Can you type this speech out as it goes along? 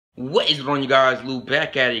What is going on, you guys? Lou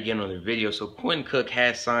back at it again on the video. So Quinn Cook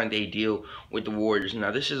has signed a deal with the Warriors.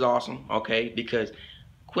 Now this is awesome, okay, because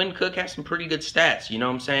Quinn Cook has some pretty good stats. You know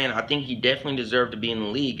what I'm saying? I think he definitely deserved to be in the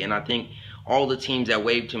league, and I think all the teams that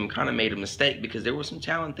waived him kind of made a mistake because there was some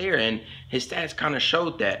talent there, and his stats kind of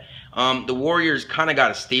showed that. The Warriors kind of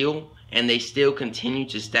got a steal, and they still continue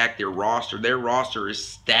to stack their roster. Their roster is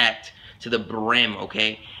stacked to the brim,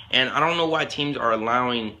 okay? And I don't know why teams are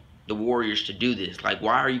allowing the Warriors to do this. Like,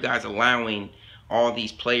 why are you guys allowing all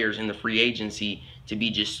these players in the free agency to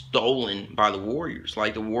be just stolen by the Warriors?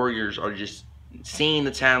 Like, the Warriors are just seeing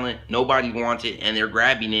the talent, nobody wants it, and they're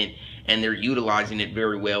grabbing it and they're utilizing it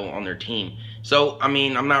very well on their team. So, I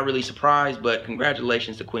mean, I'm not really surprised, but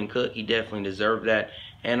congratulations to Quinn Cook. He definitely deserved that.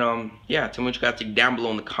 And yeah, tell me what you guys think down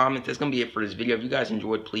below in the comments. That's gonna be it for this video. If you guys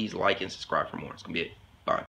enjoyed, please like and subscribe for more. It's gonna be it.